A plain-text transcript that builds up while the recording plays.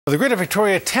The Greater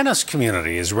Victoria tennis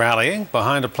community is rallying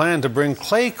behind a plan to bring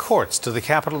clay courts to the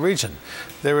capital region.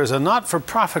 There is a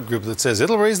not-for-profit group that says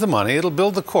it'll raise the money, it'll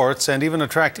build the courts, and even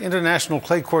attract international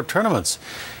clay court tournaments.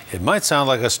 It might sound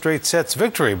like a straight sets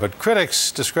victory, but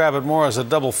critics describe it more as a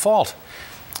double fault.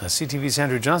 As CTV's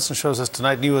Andrew Johnson shows us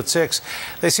tonight, new at 6.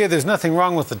 They say there's nothing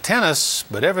wrong with the tennis,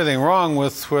 but everything wrong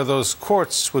with where those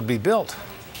courts would be built.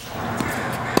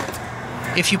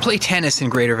 If you play tennis in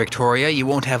Greater Victoria, you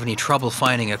won't have any trouble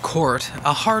finding a court.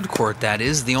 A hard court, that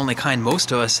is, the only kind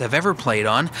most of us have ever played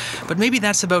on. But maybe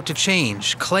that's about to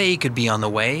change. Clay could be on the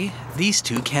way. These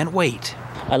two can't wait.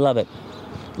 I love it.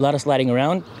 A lot of sliding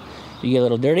around. You get a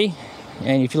little dirty,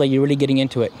 and you feel like you're really getting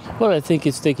into it. Well, I think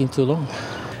it's taking too long.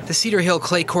 The Cedar Hill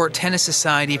Clay Court Tennis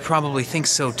Society probably thinks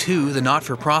so too. The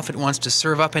not-for-profit wants to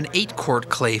serve up an 8-court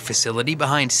clay facility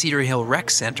behind Cedar Hill Rec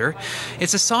Centre.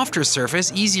 It's a softer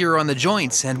surface, easier on the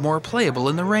joints, and more playable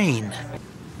in the rain.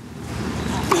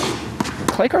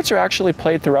 Clay courts are actually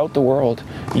played throughout the world.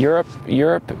 Europe,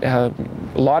 a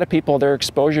lot of people, their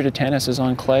exposure to tennis is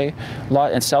on clay.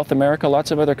 In South America,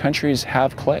 lots of other countries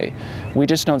have clay. We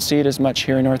just don't see it as much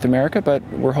here in North America, but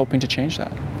we're hoping to change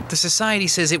that. The Society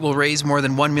says it will raise more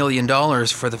than $1 million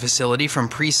for the facility from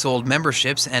pre-sold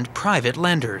memberships and private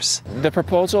lenders. The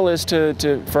proposal is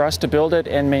for us to build it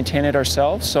and maintain it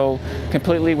ourselves, so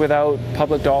completely without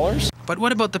public dollars. But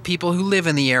what about the people who live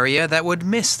in the area that would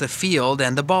miss the field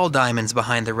and the ball diamonds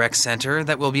behind the rec centre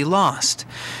that will be lost?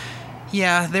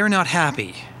 Yeah, they're not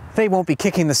happy. They won't be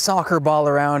kicking the soccer ball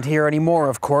around here anymore,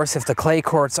 of course, if the clay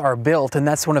courts are built, and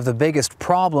that's one of the biggest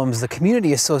problems the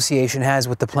Community Association has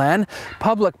with the plan.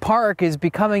 Public Park is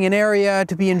becoming an area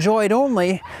to be enjoyed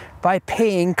only by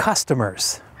paying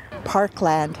customers.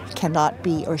 Parkland cannot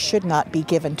be or should not be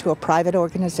given to a private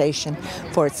organization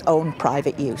for its own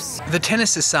private use. The Tennis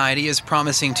Society is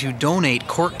promising to donate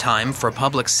court time for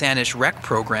public Saanich rec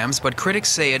programs, but critics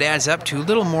say it adds up to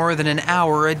little more than an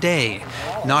hour a day.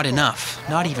 Not enough,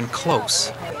 not even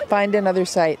close. Find another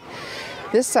site.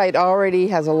 This site already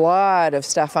has a lot of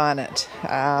stuff on it.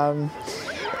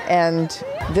 And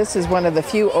this is one of the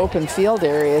few open field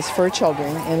areas for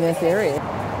children in this area.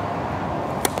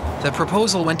 The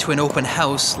proposal went to an open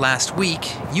house last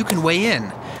week. You can weigh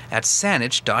in at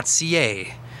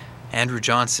saanich.ca. Andrew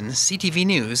Johnson, CTV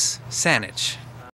News, Saanich.